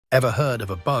Ever heard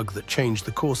of a bug that changed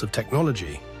the course of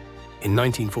technology? In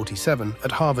 1947, at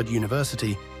Harvard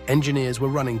University, engineers were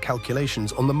running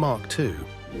calculations on the Mark II,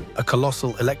 a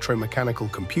colossal electromechanical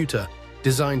computer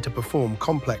designed to perform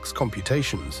complex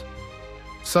computations.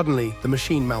 Suddenly, the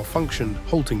machine malfunctioned,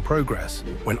 halting progress.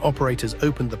 When operators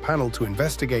opened the panel to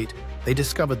investigate, they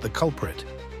discovered the culprit,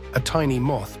 a tiny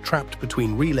moth trapped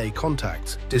between relay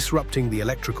contacts, disrupting the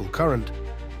electrical current.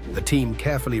 The team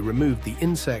carefully removed the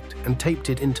insect and taped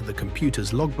it into the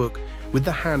computer's logbook with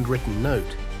the handwritten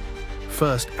note.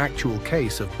 First actual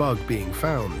case of bug being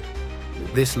found.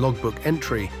 This logbook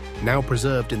entry, now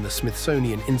preserved in the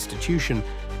Smithsonian Institution,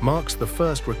 marks the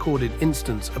first recorded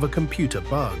instance of a computer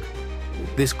bug.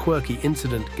 This quirky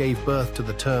incident gave birth to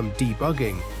the term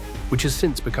debugging, which has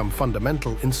since become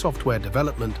fundamental in software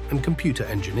development and computer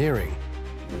engineering.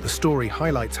 The story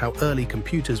highlights how early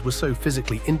computers were so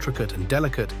physically intricate and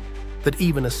delicate that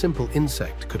even a simple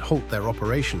insect could halt their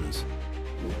operations.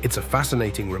 It's a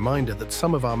fascinating reminder that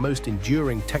some of our most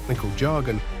enduring technical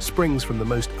jargon springs from the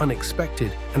most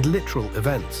unexpected and literal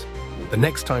events. The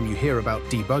next time you hear about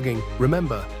debugging,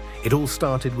 remember, it all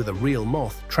started with a real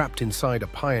moth trapped inside a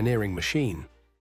pioneering machine.